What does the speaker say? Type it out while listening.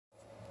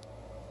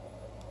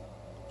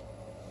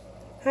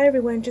Hi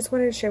everyone, just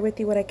wanted to share with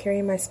you what I carry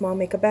in my small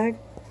makeup bag.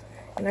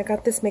 And I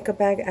got this makeup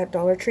bag at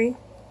Dollar Tree.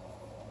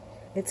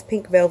 It's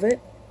pink velvet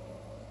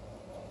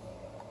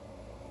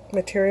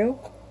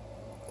material.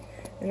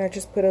 And I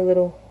just put a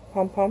little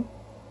pom-pom.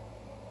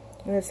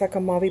 And it's like a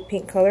mauve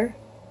pink color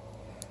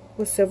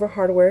with silver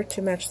hardware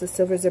to match the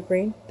silver zip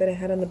ring that I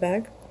had on the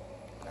bag.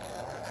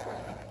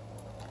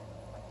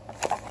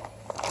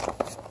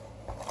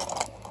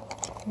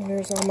 And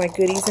there's all my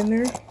goodies in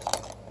there.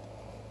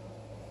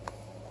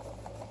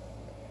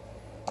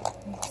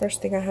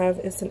 First thing I have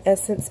is an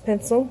Essence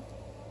pencil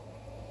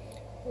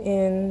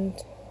and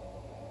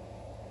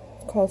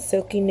called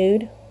Silky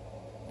Nude.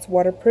 It's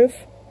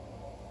waterproof.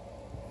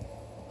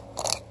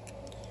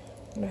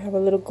 And I have a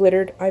little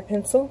glittered eye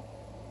pencil.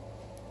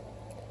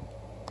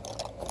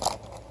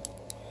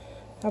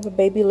 I have a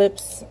Baby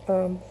Lips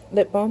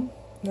lip balm.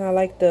 And I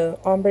like the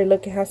ombre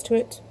look it has to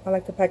it. I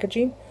like the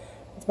packaging.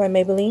 It's by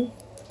Maybelline.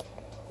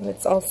 And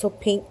it's also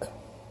pink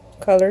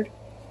colored.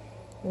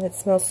 And it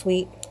smells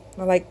sweet.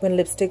 I like when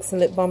lipsticks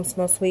and lip balms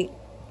smell sweet.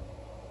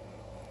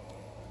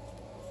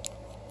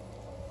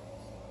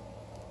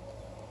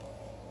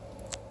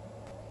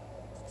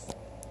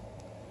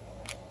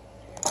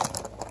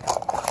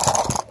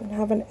 I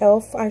have an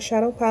e.l.f.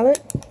 eyeshadow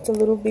palette. It's a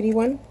little bitty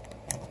one.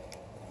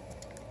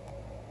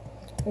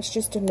 It's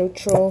just a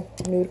neutral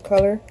nude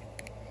color.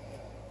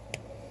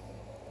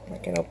 I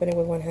can open it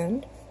with one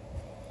hand.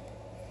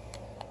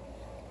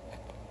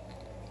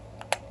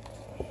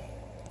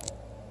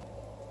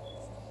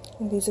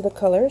 And these are the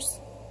colors.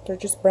 They're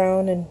just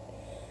brown and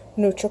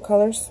neutral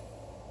colors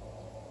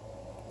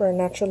for a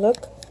natural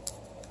look.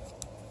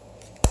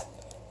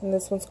 And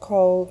this one's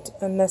called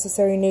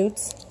Unnecessary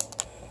Nudes.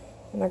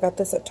 And I got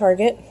this at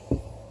Target.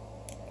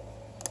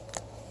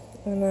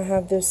 And I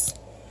have this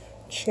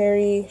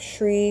Cherry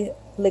Shree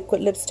liquid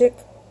lipstick.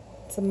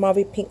 It's a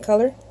mauve pink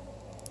color.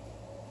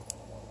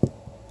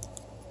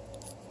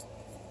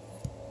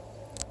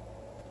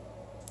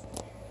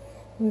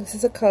 And this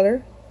is a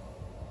color,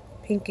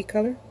 pinky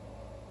color.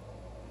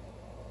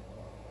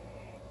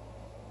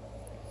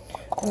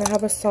 And I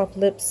have a Soft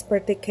Lips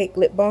Birthday Cake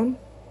Lip Balm.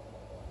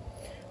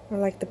 I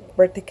like the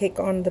birthday cake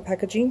on the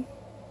packaging.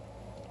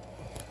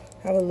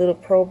 I have a little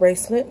pearl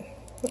bracelet.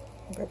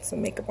 Got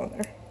some makeup on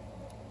there.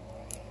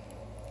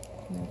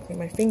 I'll clean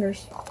my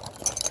fingers.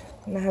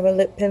 And I have a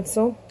lip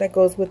pencil that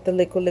goes with the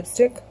liquid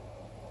lipstick.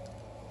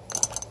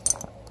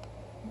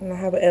 And I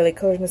have a LA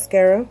Colors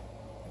mascara.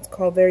 It's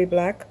called Very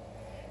Black.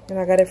 And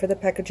I got it for the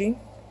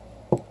packaging.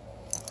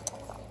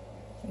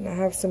 And I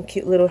have some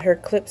cute little hair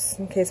clips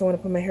in case I want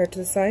to put my hair to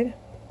the side.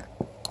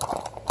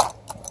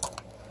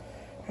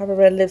 I have a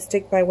red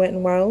lipstick by Wet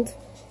n Wild.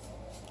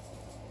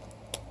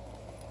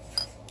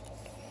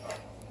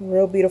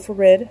 Real beautiful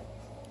red.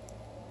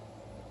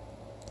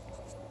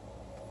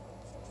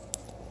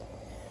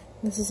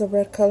 This is a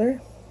red color.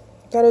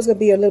 Thought it was going to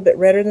be a little bit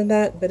redder than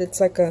that, but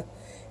it's like a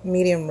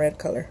medium red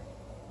color.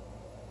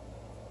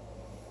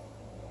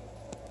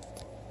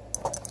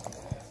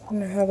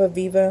 And I have a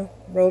Viva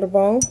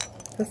Rollerball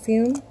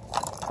perfume.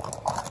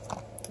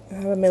 I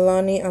have a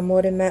Milani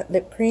Amore Matte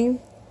Lip Cream,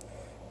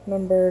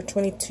 number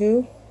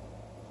 22.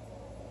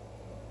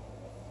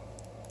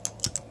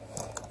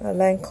 A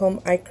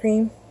Lancome Eye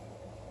Cream.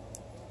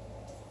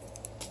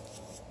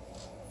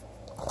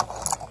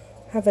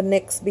 I have a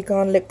NYX Be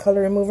Gone Lip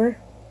Color Remover.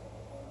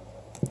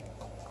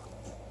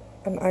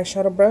 An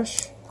eyeshadow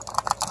brush.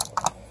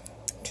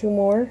 2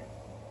 more.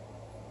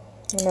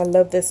 And I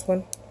love this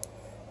one.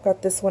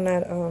 Got this one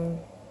at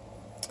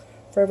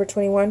Forever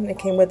 21. It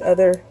came with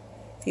other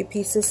few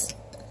pieces.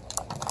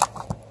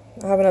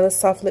 I have another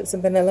Soft Lips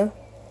and Vanilla.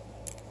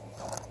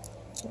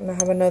 And I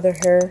have another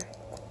hair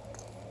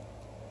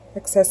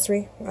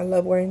accessory. I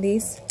love wearing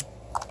these.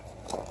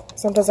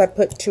 Sometimes I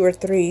put 2 or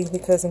 3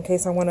 because in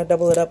case I want to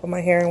double it up on my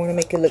hair, I want to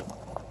make it look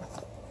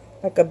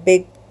like a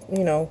big,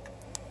 you know,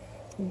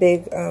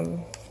 big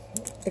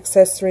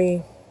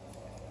accessory,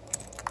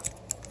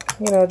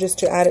 you know, just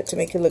to add it to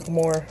make it look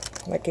more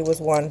like it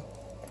was one,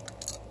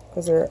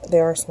 because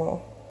they are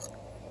small.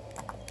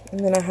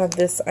 And then I have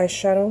this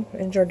eyeshadow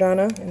in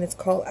Jordana, and it's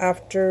called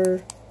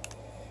After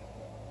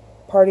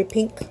Party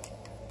Pink.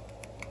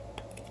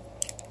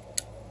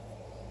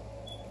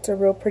 It's a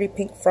real pretty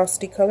pink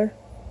frosty color.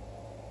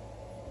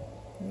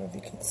 I don't know if you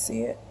can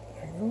see it.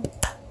 There you go.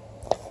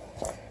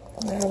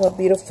 And I have a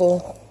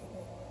beautiful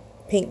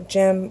pink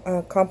gem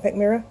compact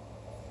mirror.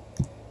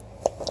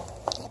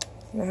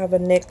 And I have a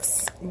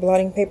NYX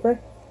blotting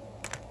paper.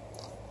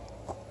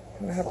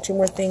 And I have 2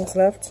 more things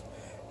left.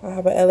 I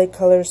have a LA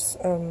Colors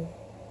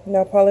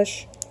nail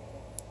polish.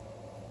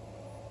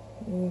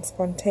 And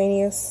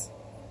Spontaneous.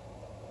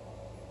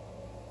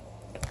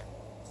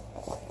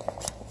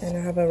 And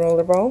I have a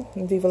rollerball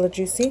in Viva La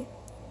Juicy.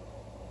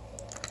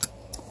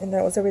 And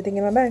that was everything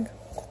in my bag.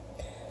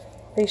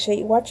 Appreciate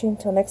you watching.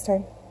 Until next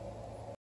time.